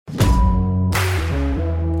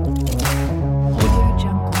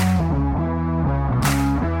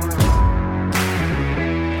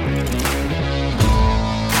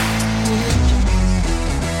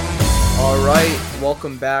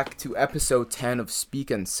welcome back to episode 10 of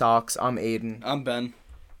Speakin Socks. I'm Aiden. I'm Ben.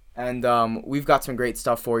 And we've got some great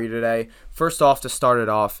stuff for you today. First off, to start it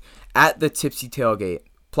off, at the Tipsy Tailgate,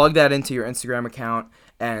 plug that into your Instagram account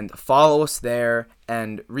and follow us there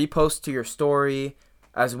and repost to your story,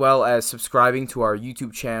 as well as subscribing to our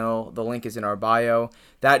YouTube channel. The link is in our bio.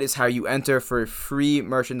 That is how you enter for a free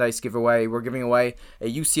merchandise giveaway. We're giving away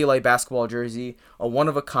a UCLA basketball jersey, a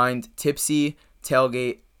one-of-a-kind Tipsy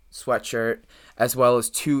Tailgate sweatshirt, as well as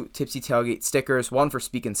 2 Tipsy Tailgate stickers, one for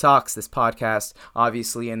Speakin Socks, this podcast,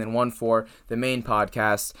 obviously, and then one for the main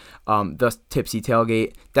podcast, the Tipsy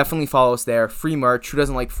Tailgate. Definitely follow us there. Free merch. Who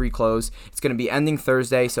doesn't like free clothes? It's going to be ending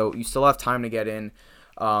Thursday, so you still have time to get in.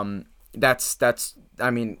 I mean,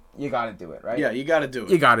 you got to do it, right? Yeah, you got to do it.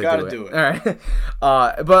 You got to do it. All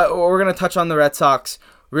right. But we're going to touch on the Red Sox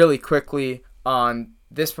really quickly on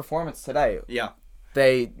this performance today. Yeah.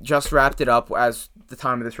 They just wrapped it up as the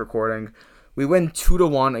time of this recording. We win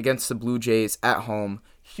 2-1 against the Blue Jays at home.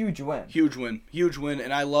 Huge win. Huge win.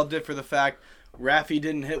 And I loved it for the fact Raffy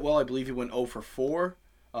didn't hit well. I believe he went 0 for 4.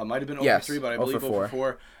 Might have been 0 for 3, but I believe 0 for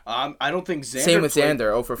 4. I don't think Xander... Same with Xander,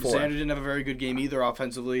 0 for 4. Xander didn't have a very good game either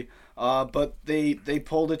offensively. But they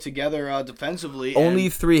pulled it together defensively. Only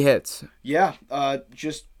 3 hits. Yeah. I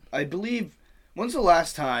believe... When's the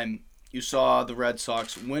last time you saw the Red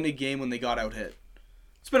Sox win a game when they got out-hit?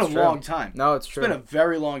 It's been a long time. No, it's true. It's been a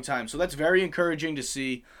very long time. So that's very encouraging to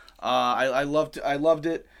see. I loved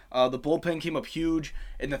it. The bullpen came up huge.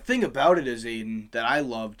 And the thing about it is, Aiden, that I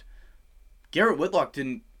loved, Garrett Whitlock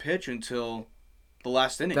didn't pitch until the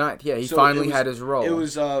last inning. He finally had his role. It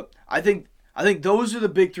was I think those are the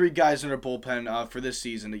big 3 guys in our bullpen for this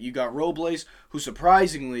season. You got Robles, who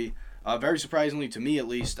surprisingly, very surprisingly to me at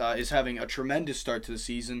least, is having a tremendous start to the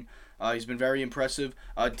season. He's been very impressive.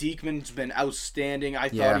 Diekman's been outstanding. I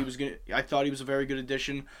thought he was a very good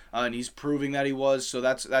addition, and he's proving that he was. So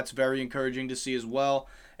that's very encouraging to see as well.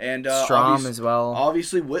 And Strom as well.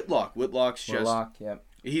 Obviously, Whitlock. Yep.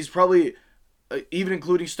 He's probably, even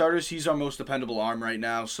including starters, he's our most dependable arm right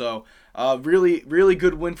now. So really, really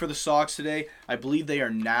good win for the Sox today. I believe they are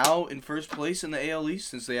now in first place in the AL East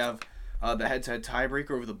since they have the head-to-head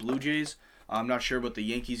tiebreaker over the Blue Jays. I'm not sure what the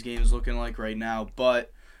Yankees game is looking like right now,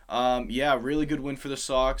 but. Really good win for the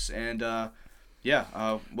Sox, and what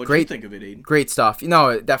do you think of it, Aiden? Great stuff.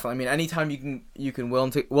 Definitely. I mean, anytime you can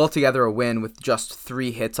will together a win with just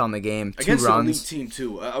 3 hits on the game, 2 against runs, an elite team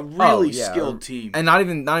too, a really skilled team, and not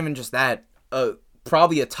even just that.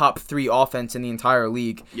 Probably a top 3 offense in the entire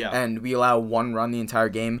league, and we allow 1 run the entire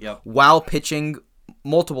game while pitching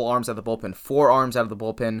multiple arms out of the bullpen, 4 arms out of the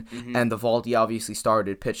bullpen, and the Valdi obviously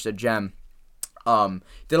pitched a gem.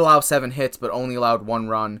 Did allow 7 hits, but only allowed 1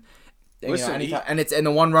 run. Listen, and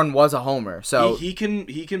the 1 run was a homer. So he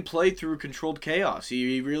can play through controlled chaos.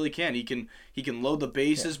 He really can. He can load the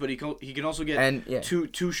bases, but he can also get two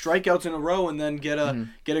strikeouts in a row and then get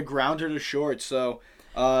a grounder to short. So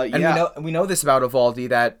we know this about Evaldi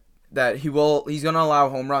that he's gonna allow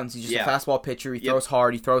home runs. He's just a fastball pitcher. He throws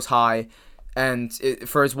hard. He throws high, and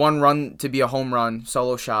for his 1 run to be a home run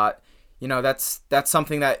solo shot. That's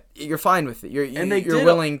something that you're fine with it. You're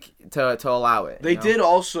willing to allow it. They did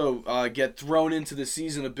also get thrown into the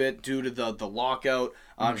season a bit due to the lockout.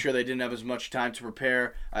 I'm sure they didn't have as much time to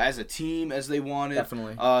prepare as a team as they wanted.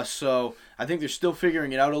 Definitely. So I think they're still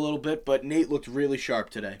figuring it out a little bit, but Nate looked really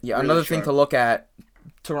sharp today. Yeah, another thing to look at,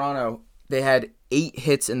 Toronto, they had 8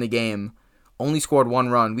 hits in the game. Only scored 1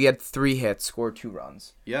 run. We had 3 hits, scored 2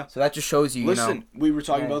 runs. Yeah. So that just shows you. Listen, we were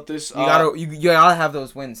talking about this. You gotta have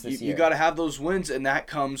those wins this year. You gotta have those wins, and that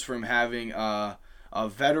comes from having a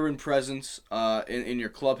veteran presence in your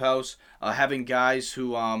clubhouse, having guys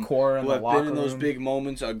who have been in those big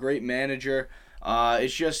moments. A great manager.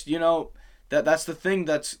 It's just that's the thing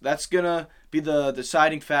that's gonna be the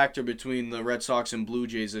deciding factor between the Red Sox and Blue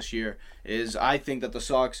Jays this year. Is I think that the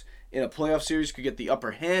Sox, in a playoff series, could get the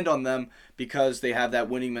upper hand on them because they have that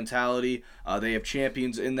winning mentality. They have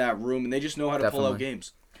champions in that room, and they just know how to pull out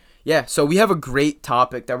games. Yeah, so we have a great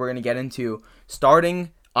topic that we're going to get into,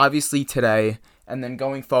 starting, obviously, today, and then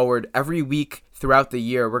going forward every week throughout the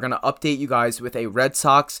year. We're going to update you guys with a Red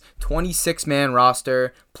Sox 26-man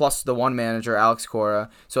roster, plus the 1 manager, Alex Cora.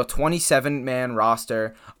 So a 27-man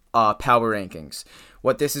roster, power rankings.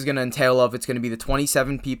 What this is going to entail it's going to be the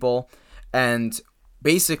 27 people, and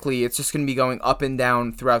basically, it's just going to be going up and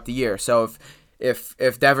down throughout the year. So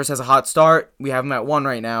if Devers has a hot start, we have him at 1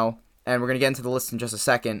 right now, and we're going to get into the list in just a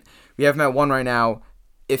second. We have him at 1 right now.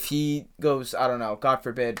 If he goes, I don't know, God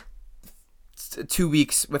forbid, 2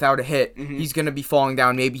 weeks without a hit, he's going to be falling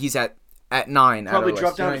down. Maybe he's at at 9. Probably at our drop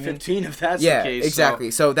list, down to 15 if that's the case. Yeah, exactly.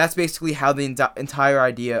 So that's basically how the entire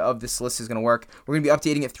idea of this list is going to work. We're going to be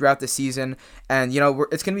updating it throughout the season, and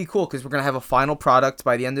it's going to be cool because we're going to have a final product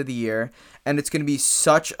by the end of the year, and it's going to be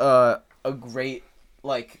such a great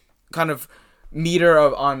kind of meter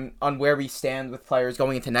on where we stand with players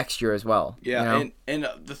going into next year as well. Yeah, and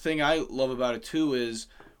the thing I love about it too is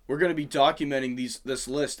we're going to be documenting this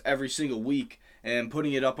list every single week and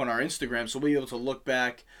putting it up on our Instagram, so we'll be able to look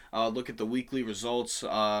back, look at the weekly results,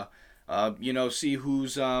 see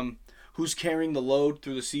who's carrying the load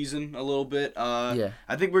through the season a little bit.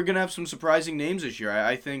 I think we're going to have some surprising names this year.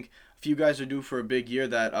 I think a few guys are due for a big year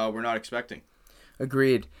that we're not expecting.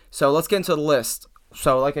 Agreed. So let's get into the list.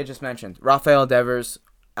 So like I just mentioned, Rafael Devers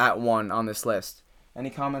at 1 on this list. Any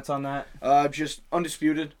comments on that? Just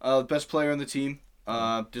undisputed, best player on the team.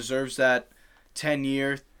 Deserves that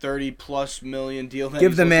 10-year, $30+ million deal.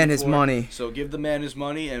 Give the man his money. So give the man his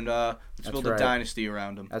money, and let's build a dynasty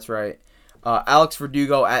around him. That's right. Alex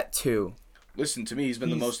Verdugo at 2. Listen, to me, he's been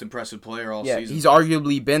the most impressive player all season. He's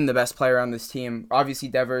arguably been the best player on this team. Obviously,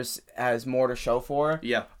 Devers has more to show for.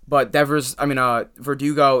 Yeah. But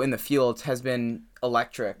Verdugo in the field has been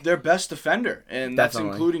electric. Their best defender, and that's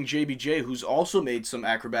including JBJ, who's also made some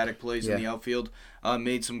acrobatic plays in the outfield,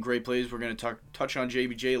 made some great plays. We're going to touch on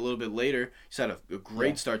JBJ a little bit later. He's had a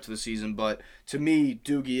great start to the season, but to me,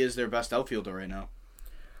 Doogie is their best outfielder right now.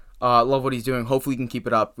 Love what he's doing. Hopefully he can keep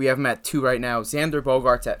it up. We have him at 2 right now. Xander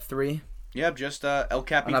Bogaerts at 3. Yeah, just El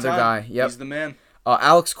Capitan. Another guy. Yep. He's the man.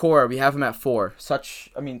 Alex Cora, we have him at 4. Such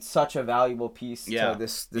a valuable piece to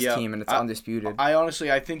this team, and it's undisputed.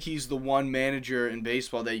 I think he's the one manager in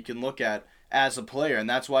baseball that you can look at as a player, and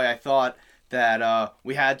that's why I thought that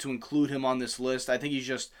we had to include him on this list. I think he's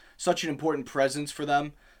just such an important presence for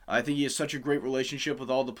them. I think he has such a great relationship with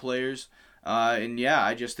all the players,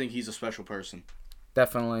 I just think he's a special person.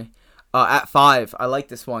 Definitely. At 5, I like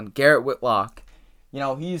this one, Garrett Whitlock.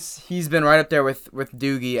 He's been right up there with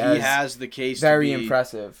Doogie. He has the case very to be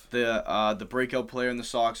impressive. The breakout player in the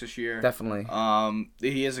Sox this year. Definitely.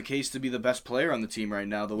 He has a case to be the best player on the team right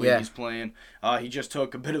now. The way he's playing. He just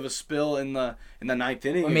took a bit of a spill in the ninth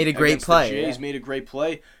inning. He made a great play. The Jays made a great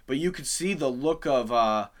play, but you could see the look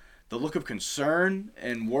of concern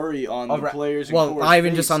and worry on the players. Well, not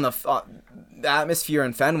even just on the atmosphere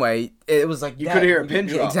in Fenway. It was like you could hear a pin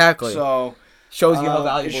drop. Exactly. So. Shows you how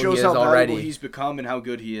valuable he is already. He's become and how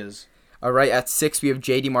good he is. All right, at 6 we have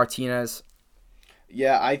JD Martinez.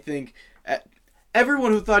 Yeah, I think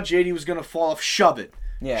everyone who thought JD was gonna fall off, shove it.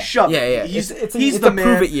 Yeah, shove it. He's the man.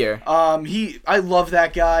 Prove it year. I love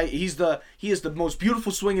that guy. He is the most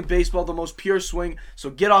beautiful swing in baseball, the most pure swing. So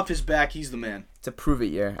get off his back. He's the man. It's a prove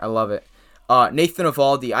it year. I love it. Nathan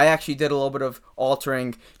Eovaldi, I actually did a little bit of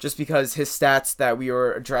altering just because his stats that we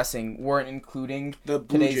were addressing weren't including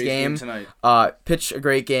today's game. Tonight. Pitched a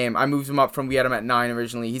great game. I moved him up we had him at 9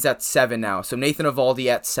 originally. He's at 7 now. So Nathan Eovaldi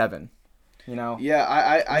at 7.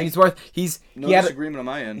 Yeah, he's worth. No disagreement on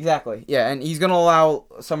my end. Exactly. Yeah, and he's gonna allow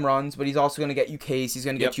some runs, but he's also gonna get you Ks. He's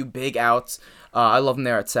gonna get you big outs. I love him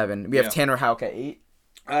there at 7. We have Tanner Houck at 8.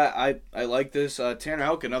 I like this. Tanner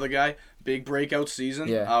Houck, another guy, big breakout season.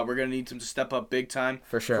 Yeah. We're going to need him to step up big time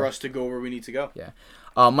for sure for us to go where we need to go. Yeah.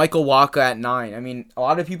 Michael Wacha at 9. I mean, a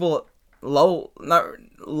lot of people low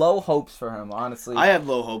hopes for him, honestly. I had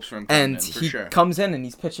low hopes for him he comes in and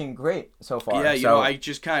he's pitching great so far. Yeah, I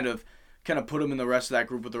just kind of put him in the rest of that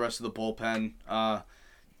group with the rest of the bullpen.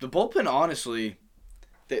 The bullpen, honestly,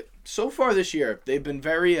 so far this year, they've been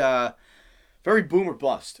very boom or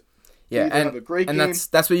bust. Yeah, and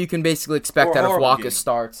that's what you can basically expect out of Wacha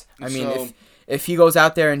starts. I mean, if he goes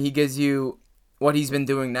out there and he gives you what he's been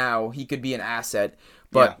doing now, he could be an asset.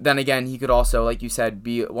 But then again, he could also, like you said,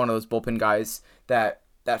 be one of those bullpen guys that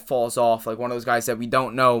falls off, like one of those guys that we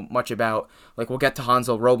don't know much about. Like we'll get to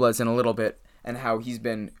Hansel Robles in a little bit and how he's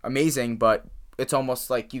been amazing, but it's almost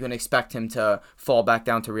like you can expect him to fall back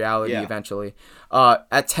down to reality eventually.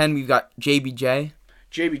 At 10, we've got JBJ.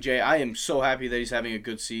 JBJ, I am so happy that he's having a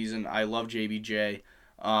good season. I love JBJ.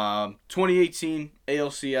 2018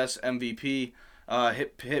 ALCS MVP,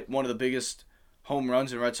 hit one of the biggest home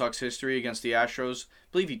runs in Red Sox history against the Astros.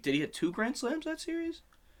 I believe he hit 2 Grand Slams that series?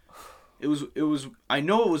 It was. I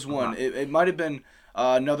know it was one. It might have been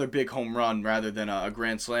another big home run rather than a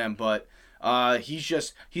Grand Slam, but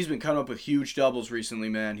he's been coming up with huge doubles recently,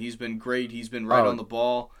 man. He's been great. He's been right on the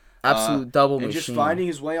ball. Absolute double machine. And just finding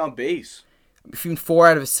his way on base. Between 4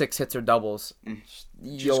 out of his 6 hits are doubles.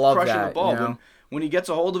 You love crushing that. The ball. You know? When he gets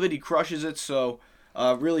a hold of it, he crushes it. So,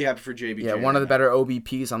 really happy for JBJ. Yeah, one of the better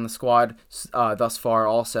OBPs on the squad thus far.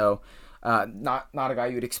 Also, not a guy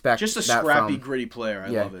you'd expect. Just a scrappy, gritty player. I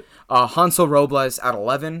love it. Hansel Robles at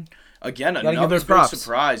 11. again, another big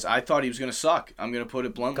surprise. I thought he was going to suck. I'm going to put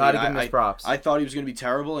it bluntly. Gotta give him his props. I thought he was going to be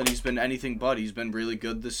terrible, and he's been anything but. He's been really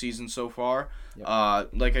good this season so far. Yep.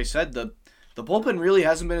 Like I said, the bullpen really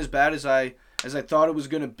hasn't been as bad as I thought it was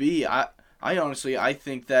going to be. I honestly, I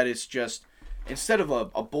think that it's just, instead of a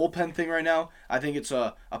bullpen thing right now, I think it's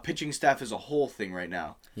a pitching staff as a whole thing right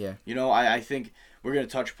now. Yeah. I think we're going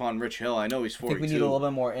to touch upon Rich Hill. I know he's 42. I think we need a little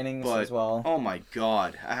bit more innings as well. Oh, my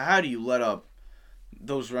God. How do you let up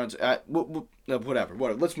those runs? Whatever.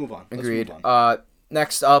 Let's move on. Agreed.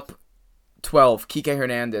 Next up, 12, Kike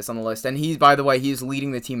Hernandez on the list. And he's, by the way, he's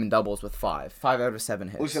leading the team in doubles with 5 out of 7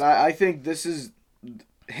 hits. Listen, I think this is...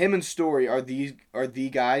 Him and Story are the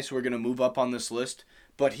guys who are going to move up on this list,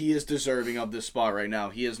 but he is deserving of this spot right now.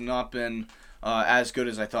 He has not been as good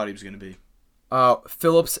as I thought he was going to be.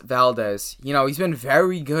 Phillips Valdez, he's been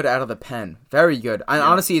very good out of the pen, very good. And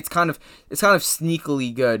honestly, it's kind of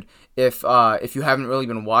sneakily good if you haven't really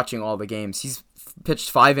been watching all the games. He's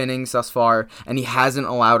pitched 5 innings thus far, and he hasn't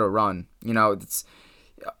allowed a run. It's,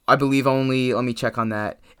 I believe, only, let me check on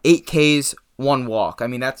that, 8 Ks. 1 walk. I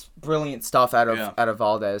mean, that's brilliant stuff out of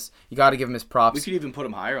Valdez. You got to give him his props. We could even put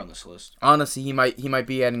him higher on this list. Honestly, he might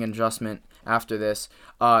be adding an adjustment after this.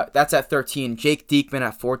 That's at 13. Jake Diekman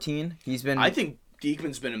at 14. I think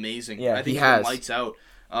Diekman's been amazing. Yeah, I think he has. Been lights out.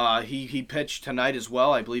 He pitched tonight as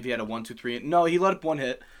well. I believe he had a 1-2-3. No, he let up 1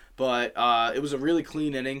 hit, but it was a really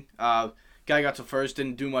clean inning. Guy got to first,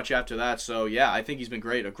 didn't do much after that. So yeah, I think he's been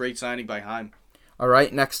great. A great signing by Heim. All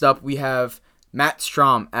right, next up we have Matt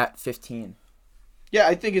Strom at 15. Yeah,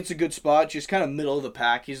 I think it's a good spot. Just kind of middle of the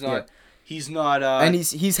pack. He's not. Yeah. He's not. And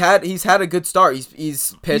he's had a good start.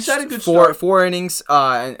 He's pitched four innings.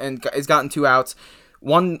 And has gotten 2 outs.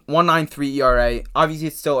 1.93 ERA. Obviously,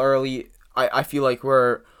 it's still early. I feel like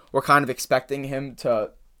we're kind of expecting him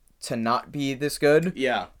to not be this good.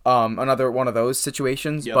 Yeah. Another one of those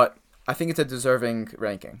situations. Yep. But I think it's a deserving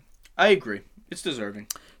ranking. I agree. It's deserving.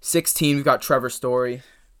 16. We've got Trevor Story.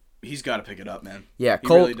 He's got to pick it up, man. Yeah,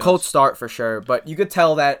 cold start for sure. But you could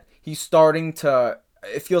tell that he's starting to...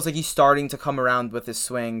 It feels like he's starting to come around with his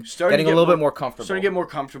swing. Getting a little bit more comfortable. Starting to get more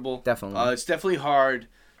comfortable. Definitely. It's definitely hard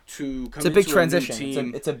to come into a new team. It's a big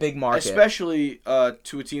transition. It's a big market. Especially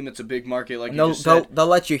to a team that's a big market, like you just said. They'll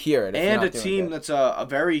let you hear it. And a team that's a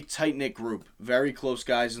very tight-knit group. Very close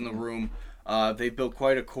guys in the room. They built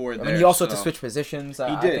quite a core there. And he also had to switch positions. He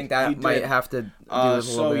did. I think that might have to do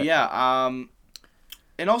this a little bit. Yeah,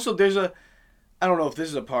 and also, I don't know if this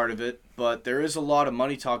is a part of it, but there is a lot of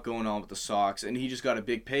money talk going on with the Sox, and he just got a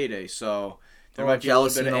big payday, so there might be a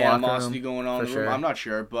little bit of animosity going on in the room. I'm not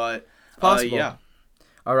sure, but possible. Yeah.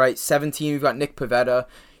 All right, 17, we've got Nick Pivetta.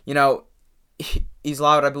 He's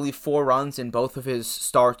allowed, I believe, 4 runs in both of his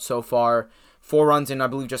starts so far. 4 runs in, I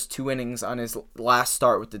believe, just 2 innings on his last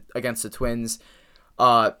start against the Twins.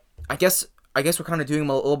 I guess we're kind of doing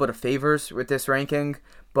him a little bit of favors with this ranking.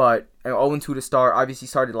 But 0-2 to start. Obviously,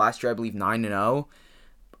 started last year, I believe, 9-0.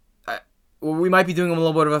 We might be doing him a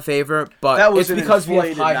little bit of a favor, but it's because we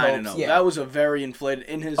have high hopes. Yeah. That was a very inflated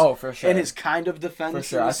in his. For sure. In his kind of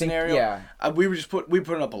defensive scenario. We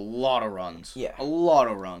putting up a lot of runs. Yeah, a lot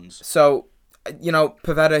of runs. So,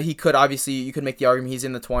 Pivetta, you could make the argument he's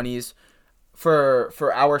in the 20s.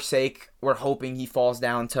 For our sake, we're hoping he falls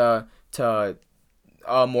down to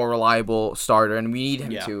a more reliable starter, and we need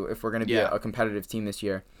him to if we're going to be a competitive team this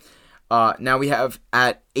year. Now we have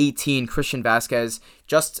at 18 Christian Vasquez.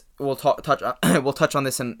 We'll touch on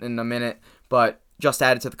this in a minute, but just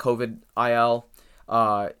added to the COVID IL.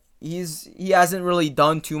 He hasn't really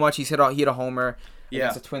done too much. He hit a homer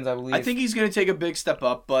against the Twins, I believe. I think he's going to take a big step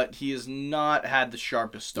up, but he has not had the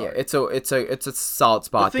sharpest start. Yeah, it's a solid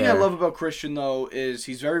spot. The thing I love about Christian though is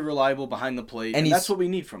he's very reliable behind the plate, and that's what we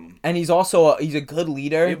need from him. And he's also he's a good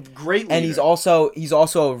leader, great leader, and he's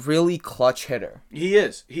also a really clutch hitter. He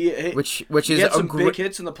is. Which he is had some big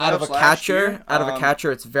hits in the playoffs out of a catcher. Out of a catcher,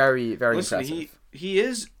 it's very very impressive.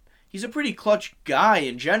 He's a pretty clutch guy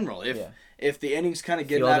in general. If the innings kind of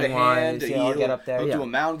get out of hand, he'll get up there. He'll do a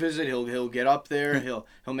mound visit. He'll get up there. He'll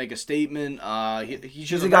make a statement.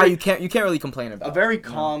 He's a guy you can't really complain about. A very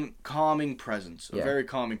calming presence. A very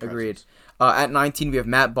calming presence. Agreed. At 19, we have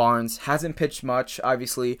Matt Barnes. Hasn't pitched much.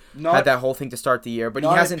 Obviously, had that whole thing to start the year, but he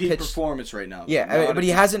hasn't pitched performance right now. Yeah, but he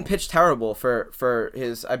hasn't pitched terrible for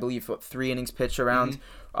his, I believe, 3 innings pitched around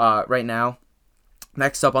right now.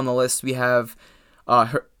 Next up on the list, we have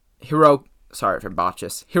Hirokazu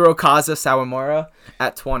Sawamura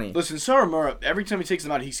at 20. Listen, Sawamura, every time he takes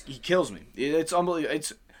him out, he kills me. It's unbelievable.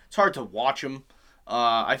 It's hard to watch him.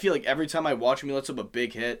 I feel like every time I watch him, he lets up a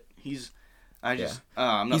big hit. He's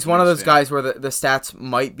one of those guys where the stats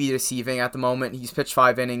might be deceiving at the moment. He's pitched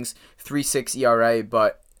 5 innings, 3.6 ERA,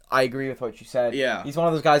 but I agree with what you said. Yeah. He's one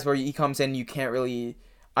of those guys where he comes in, you can't really.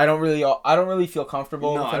 I don't really feel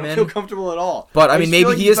comfortable with him. I don't feel comfortable at all. But I mean, maybe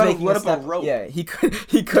like he is making a step. Yeah, he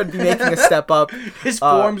could be making a step up. His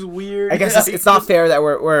form's weird. I guess it's not fair that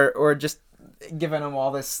we're just giving him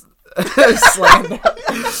all this slander.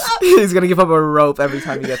 He's gonna give up a rope every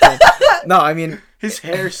time he gets in. No, I mean his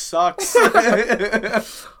hair sucks.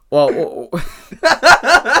 Well,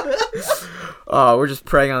 we're just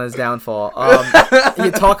preying on his downfall.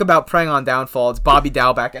 You talk about preying on downfall. It's Bobby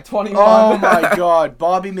Dow back at 21. Oh my God,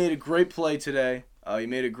 Bobby made a great play today. He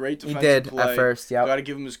made a great defensive play. He did at first. Yeah, got to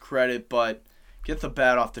give him his credit, but get the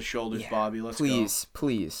bat off the shoulders, Bobby. Let's go.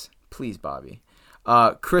 Please, Bobby.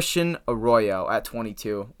 Christian Arroyo at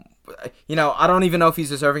 22. I don't even know if he's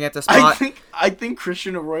deserving at this spot. I think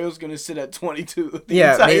Christian Arroyo's going to sit at 22 the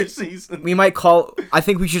entire season. I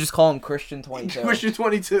think we should just call him Christian 22. Christian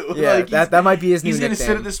 22. Yeah, that might be his new nickname. He's going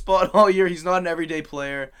to sit at this spot all year. He's not an everyday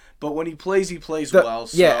player, but when he plays well.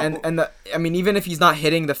 So. Yeah, even if he's not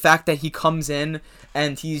hitting, the fact that he comes in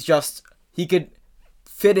and he could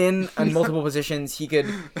fit in multiple positions. He could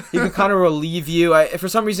kind of relieve you. For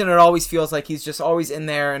some reason, it always feels like he's just always in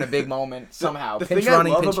there in a big moment somehow. The thing I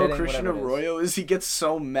love about Christian Arroyo is he gets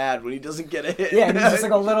so mad when he doesn't get a hit. Yeah, and he's just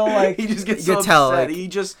like a little like he just gets so upset.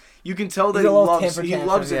 You can tell that he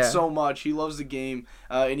loves it so much. He loves the game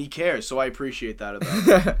and he cares. So I appreciate that about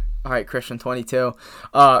him. All right, Christian 22.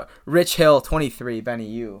 Rich Hill 23. Benny,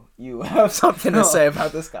 you have something to say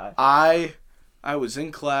about this guy? I was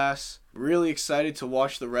in class, really excited to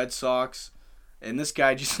watch the Red Sox, and this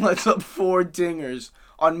guy just lets up 4 dingers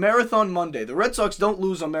on Marathon Monday. The Red Sox don't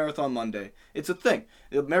lose on Marathon Monday. It's a thing.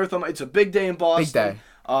 It's a big day in Boston. Big day.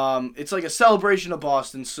 It's like a celebration of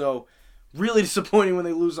Boston, so really disappointing when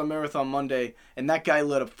they lose on Marathon Monday, and that guy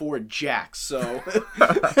let up 4 jacks, so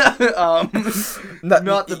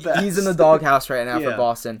not the best. He's in the doghouse right now for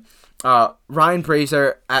Boston. Ryan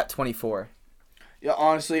Brazier at 24. Yeah,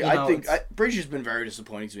 honestly, I think Brazier's been very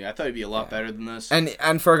disappointing to me. I thought he'd be a lot better than this.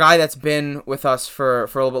 And for a guy that's been with us for a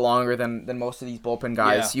little bit longer than most of these bullpen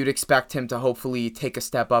guys, you'd expect him to hopefully take a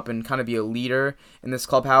step up and kind of be a leader in this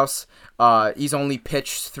clubhouse. He's only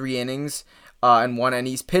pitched 3 innings and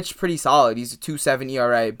he's pitched pretty solid. He's a 2.7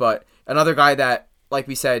 ERA, but another guy that, like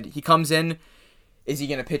we said, he comes in. Is he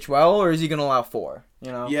going to pitch well or is he going to allow 4?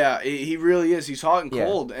 Yeah, he really is. He's hot and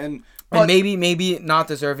cold, and maybe not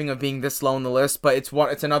deserving of being this low on the list, but it's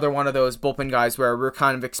another one of those bullpen guys where we're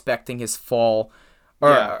kind of expecting his fall,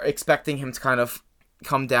 or expecting him to kind of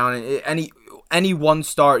come down. And any one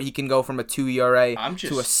start, he can go from a 2 ERA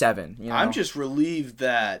to a 7. I'm just relieved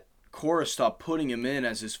that Cora stopped putting him in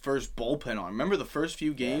as his first bullpen on. Remember the first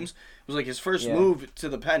few games? It was like his first move to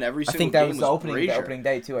the pen every single game. I think that was the opening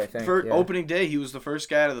day too, I think. Opening day, he was the first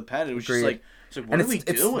guy out of the pen. It was just like, what are we doing?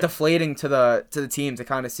 It's deflating to the team to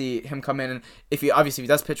kind of see him come in, and if he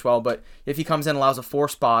does pitch well, but if he comes in and allows a 4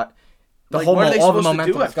 spot, all the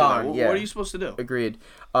momentum is gone. What are you supposed to do? Agreed.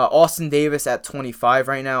 Austin Davis at 25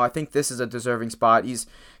 right now. I think this is a deserving spot. He's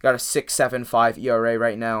got a 6.75 ERA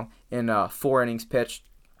right now in 4 innings pitched.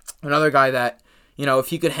 Another guy that, if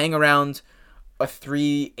he could hang around a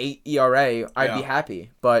 3.8 ERA, I'd be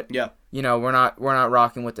happy. But we're not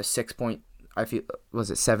rocking with the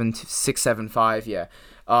 6.75. Yeah,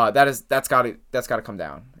 that's got to come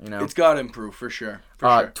down. It's got to improve for sure.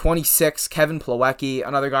 26, Kevin Plawecki,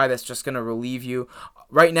 another guy that's just gonna relieve you.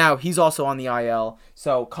 Right now, he's also on the IL.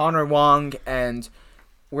 So Connor Wong, and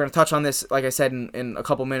we're gonna touch on this, like I said, in a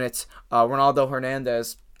couple minutes. Ronaldo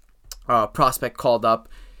Hernandez, prospect called up.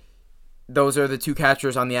 Those are the 2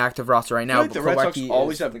 catchers on the active roster right now. I feel like the Red Sox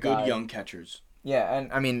always have good young catchers. Yeah, and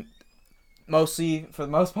I mean, mostly, for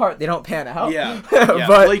the most part, they don't pan out. Yeah.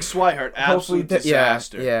 But Blake Swihart, absolute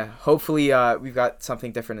disaster. Yeah. Hopefully, we've got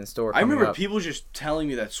something different in store. I remember people just telling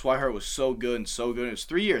me that Swihart was so good and so good. It was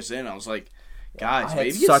 3 years in. I was like, guys,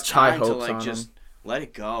 maybe it's time to just let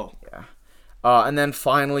it go. Yeah. And then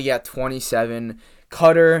finally at 27,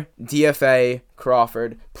 Cutter, DFA,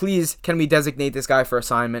 Crawford. Please, can we designate this guy for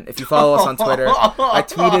assignment? If you follow us on Twitter, I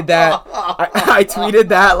tweeted that. I tweeted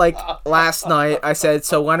that like last night. I said,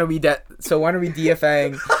 so when are we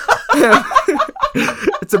DFAing?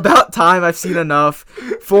 It's about time. I've seen enough.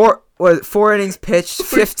 4 innings pitched,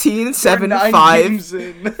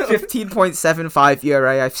 15.75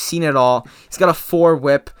 ERA. I've seen it all. He's got a 4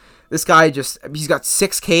 whip. This guy he's got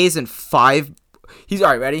 6 Ks and 5. He's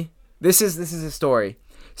all right. Ready? This is his story.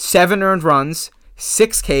 7 earned runs,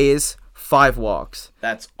 6 Ks, 5 walks.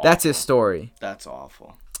 That's his story. That's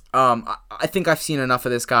awful. I think I've seen enough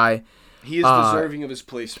of this guy. He is deserving of his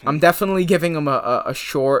placement. I'm definitely giving him the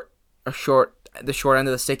short end of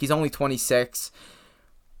the stick. He's only 26,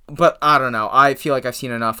 but I don't know. I feel like I've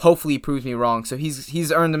seen enough. Hopefully he proves me wrong. So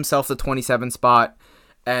he's earned himself the 27 spot.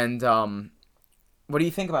 And what do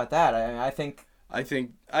you think about that? I think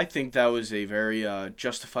that was a very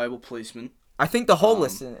justifiable placement. I think the whole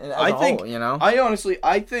list whole, you know?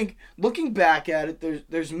 I think looking back at it,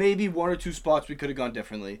 there's maybe one or two spots we could have gone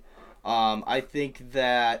differently. I think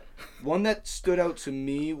that one that stood out to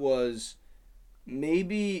me was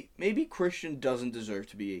maybe Christian doesn't deserve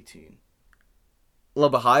to be 18. A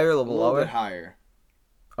little bit higher, a little bit lower? A little bit higher.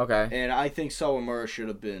 Okay. And I think Sawamura should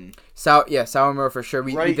have been. Sawamura for sure.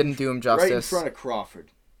 We didn't do him justice. Right in front of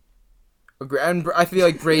Crawford. And I feel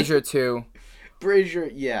like Brazier too. Brazier,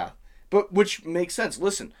 yeah. But which makes sense.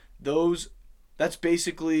 Listen, that's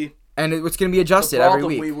basically. And it's going to be adjusted every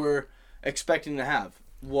week. The problem we were expecting to have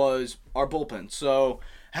was our bullpen. So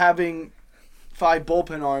having 5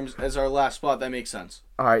 bullpen arms as our last spot, that makes sense.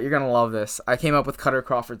 All right, you're going to love this. I came up with Cutter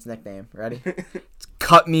Crawford's nickname. Ready? It's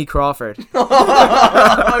Cut Me Crawford.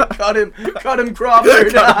 Cut him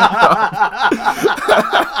Crawford.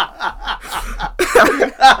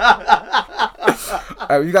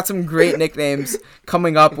 All right, we got some great nicknames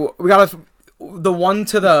coming up. We got the 1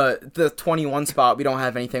 to the 21 spot. We don't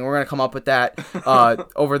have anything. We're gonna come up with that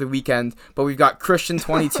over the weekend. But we've got Christian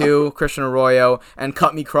 22, Christian Arroyo, and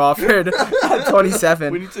Cut Me Crawford at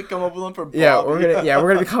 27. We need to come up with one for Bobby. Yeah, we're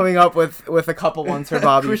gonna be coming up with a couple ones for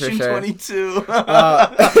Bobby Christian for sure. 22. We've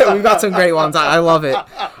got some great ones. I love it.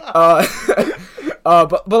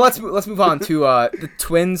 But let's move on to the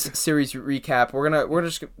Twins series recap. We're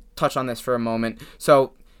just gonna touch on this for a moment.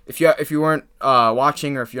 So if you weren't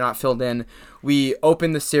watching or if you're not filled in, we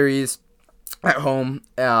opened the series at home.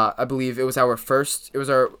 I believe it was our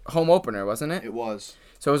home opener, wasn't it? It was.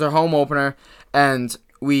 So it was our home opener, and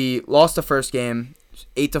we lost the first game,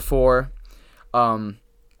 8-4.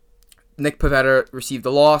 Nick Pivetta received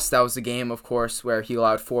the loss. That was the game, of course, where he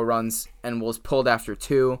allowed 4 runs and was pulled after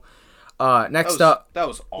 2. That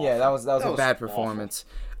was awful. Yeah, that was a bad performance.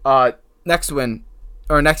 Next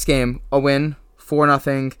game, a win,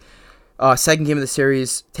 4-0. Second game of the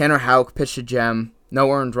series, Tanner Houck pitched a gem,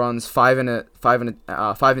 no earned runs, 5 and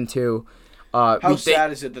 2. How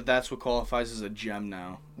sad is it that that's what qualifies as a gem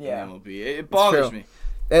now? Yeah, in MLB. It bothers me.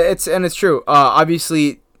 It's true.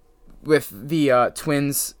 Obviously, with the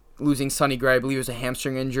Twins losing Sonny Gray, I believe it was a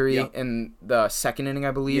hamstring injury in the second inning.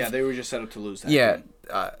 I believe. Yeah, they were just set up to lose that. Yeah.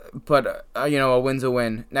 But a win's a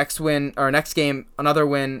win. Next game, another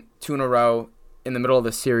win, 2 in a row in the middle of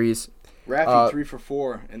the series. Raffy 3 for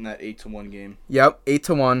 4 in that 8-1 game. Yep,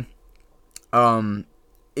 8-1.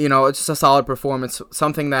 It's just a solid performance.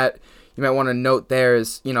 Something that you might want to note there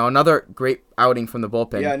is, another great outing from the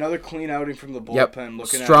bullpen. Yeah, another clean outing from the bullpen. Yep.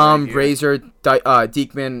 Looking Strom, at Brazier,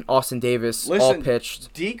 Diekman, Austin Davis, all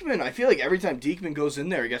pitched. Diekman, I feel like every time Diekman goes in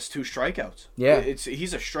there, he gets 2 strikeouts. Yeah.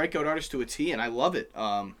 He's a strikeout artist to a T, and I love it.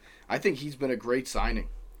 I think he's been a great signing.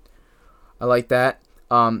 I like that.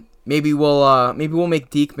 Maybe we'll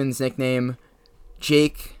make Diekman's nickname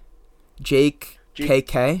Jake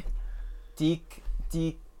KK.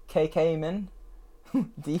 DKK man.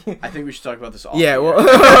 I think we should talk about this all. Yeah, we're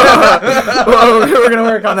gonna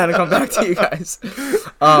work on that and come back to you guys.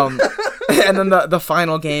 And then the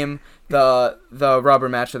final game, the rubber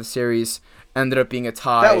match of the series, ended up being a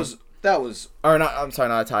tie. That was. Or not? I'm sorry,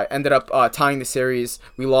 not a tie. Ended up tying the series.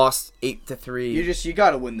 We lost 8-3. You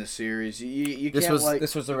gotta win this series. You this can't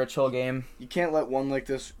this was a Rich Hill game. You can't let one like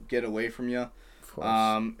this get away from you. Of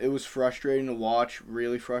course. It was frustrating to watch.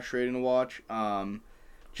 Really frustrating to watch.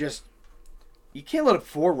 You can't let up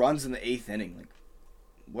 4 runs in the 8th inning. Like,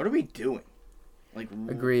 what are we doing?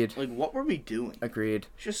 Agreed. What were we doing? Agreed.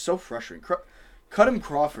 It's just so frustrating. Cut him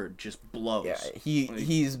Crawford just blows. Yeah,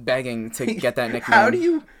 he's begging to get that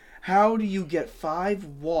nickname. How do you get 5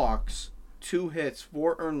 walks, 2 hits,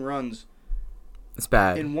 4 earned runs? It's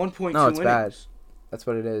bad. In 1.2 No, it's innings? bad. That's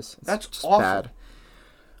what it is. That's just awful. Bad.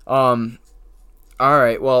 All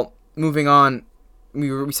right. Well, moving on.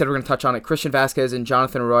 We said we're going to touch on it. Christian Vasquez and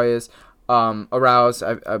Jonathan Arroyo,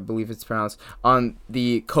 I believe it's pronounced, on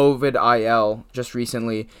the COVID IL just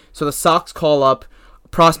recently. So the Sox call up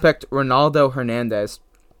prospect Ronaldo Hernandez.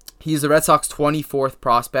 He's the Red Sox 24th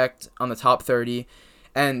prospect on the top 30.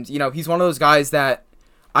 And, he's one of those guys that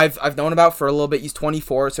I've known about for a little bit. He's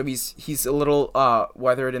 24, so he's a little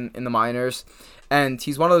weathered in the minors. And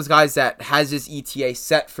he's one of those guys that has his ETA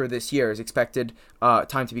set for this year, his expected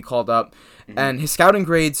time to be called up. Mm-hmm. And his scouting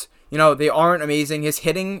grades, they aren't amazing. His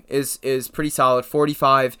hitting is pretty solid,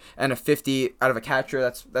 45 and a 50 out of a catcher.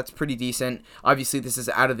 That's pretty decent. Obviously, this is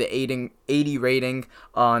out of the 80 rating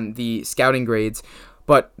on the scouting grades.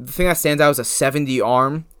 But the thing that stands out is a 70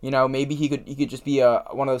 arm. Maybe he could just be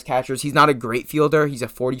one of those catchers. He's not a great fielder. He's a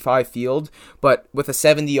 45 field. But with a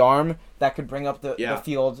 70 arm, that could bring up the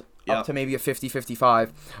field up to maybe a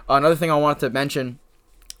 50-55. Another thing I wanted to mention,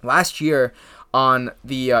 last year on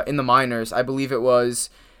the in the minors, I believe it was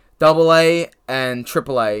AA and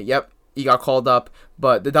AAA. Yep, he got called up.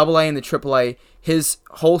 But the AA and the AAA, his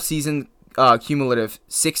whole season cumulative,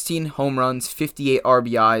 16 home runs, 58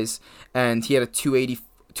 RBIs, and he had a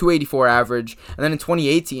 284 average. And then in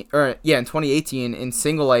 2018 in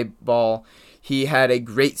single A ball, he had a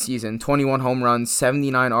great season, 21 home runs,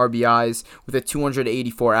 79 RBIs with a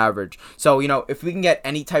 284 average. So, if we can get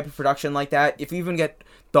any type of production like that, if we even get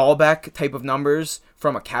Dahlbeck type of numbers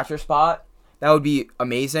from a catcher spot, that would be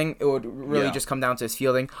amazing. It would really just come down to his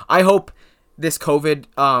fielding. I hope this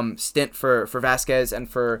COVID stint for Vasquez and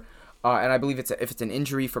for and I believe if it's an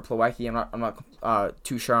injury for Plawecki, I'm not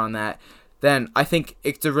too sure on that, then I think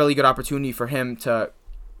it's a really good opportunity for him to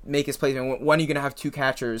make his plays. And when are you going to have two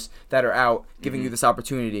catchers that are out giving you this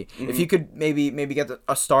opportunity? If you could maybe get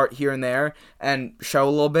a start here and there and show a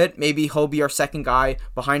little bit, maybe he'll be our second guy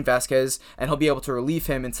behind Vasquez, and he'll be able to relieve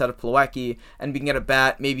him instead of Plawecki, and we can get a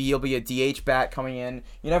bat. Maybe he'll be a DH bat coming in.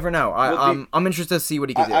 You never know. I'm interested to see what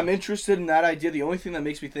he can do. I'm interested in that idea. The only thing that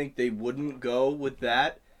makes me think they wouldn't go with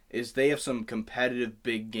that is they have some competitive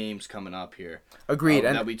big games coming up here. Agreed.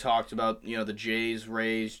 And that we talked about, the Jays,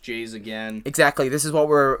 Rays, Jays again. Exactly. This is what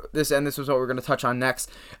we're going to touch on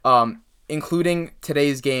next. Including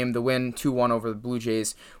today's game, the win 2-1 over the Blue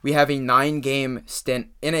Jays. We have a 9-game stint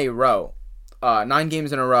in a row. 9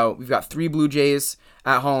 games in a row. We've got 3 Blue Jays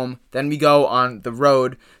at home. Then we go on the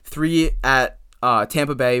road, 3 at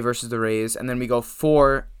Tampa Bay versus the Rays, and then we go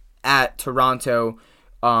 4 at Toronto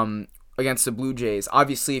against the Blue Jays.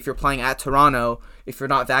 Obviously, if you're playing at Toronto, if you're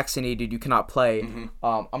not vaccinated, you cannot play.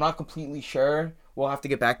 I'm not completely sure. We'll have to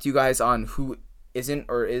get back to you guys on who isn't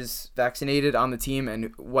or is vaccinated on the team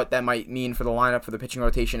and what that might mean for the lineup for the pitching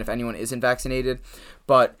rotation if anyone isn't vaccinated.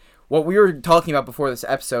 But what we were talking about before this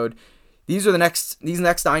episode, these next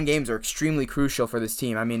 9 games are extremely crucial for this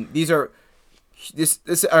team. I mean, Listen,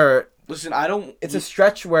 it's a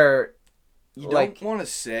stretch where you don't want to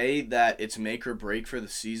say that it's make or break for the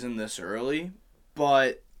season this early,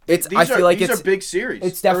 but these are big series.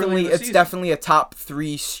 It's definitely a top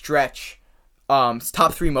 3 stretch.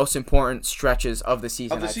 Top 3 most important stretches of the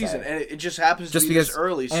season. And it just happens to be this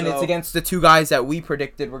early. And it's against the 2 guys that we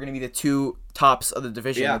predicted were going to be the 2 tops of the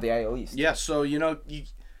division of the AL East. Yeah, so you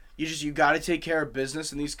got to take care of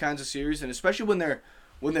business in these kinds of series, and especially when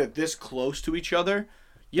they're this close to each other,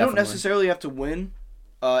 you don't necessarily have to win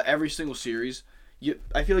every single series.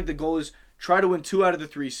 I feel like the goal is try to win 2 out of the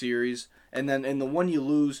 3 series, and then in the one you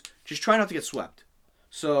lose, just try not to get swept.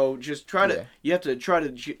 So just you have to try to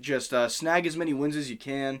just snag as many wins as you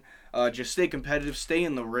can. Just stay competitive, stay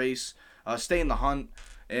in the race, stay in the hunt,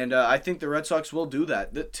 and I think the Red Sox will do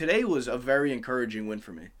that. Today was a very encouraging win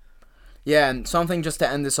for me. Yeah, and something just to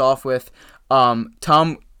end this off with,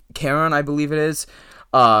 Tom Caron, I believe it is,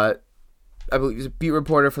 I believe he's a beat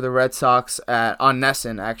reporter for the Red Sox on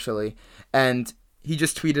NESN, actually, and he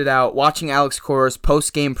just tweeted out, watching Alex Cora's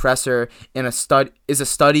post-game presser is a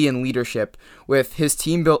study in leadership. With his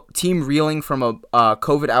team reeling from a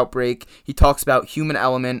COVID outbreak, he talks about human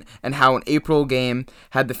element and how an April game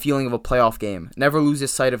had the feeling of a playoff game. Never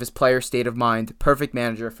loses sight of his player's state of mind. Perfect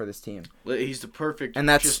manager for this team. He's the perfect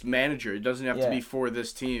just manager. It doesn't have to be for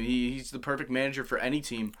this team. He's the perfect manager for any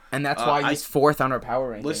team. And that's why he's 4th on our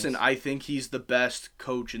power rankings. Listen, I think he's the best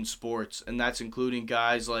coach in sports, and that's including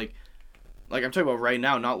guys like I'm talking about right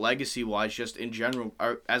now, not legacy-wise, just in general,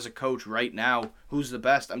 as a coach right now, who's the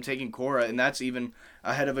best? I'm taking Cora, and that's even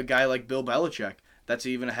ahead of a guy like Bill Belichick. That's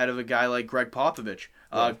even ahead of a guy like Greg Popovich.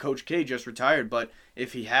 Yeah. Coach K just retired, but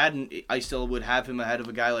if he hadn't, I still would have him ahead of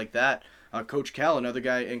a guy like that. Coach Cal, another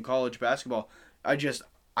guy in college basketball. I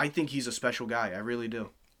think he's a special guy. I really do.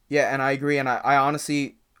 Yeah, and I agree, and I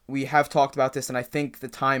honestly, we have talked about this, and I think the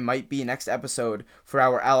time might be next episode for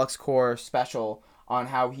our Alex Cora special on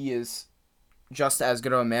how he is just as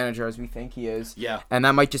good of a manager as we think he is. Yeah. And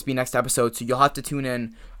that might just be next episode, so you'll have to tune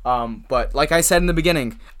in. But like I said in the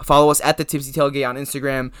beginning, follow us at the Tipsy Tailgate on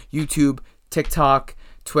Instagram, YouTube, TikTok,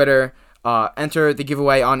 Twitter. Enter the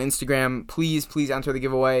giveaway on Instagram. Please enter the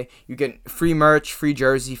giveaway. You get free merch, free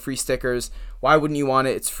jersey, free stickers. Why wouldn't you want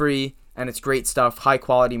it? It's free, and it's great stuff, high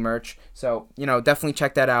quality merch. So, definitely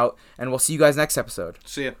check that out, and we'll see you guys next episode.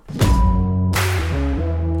 See ya.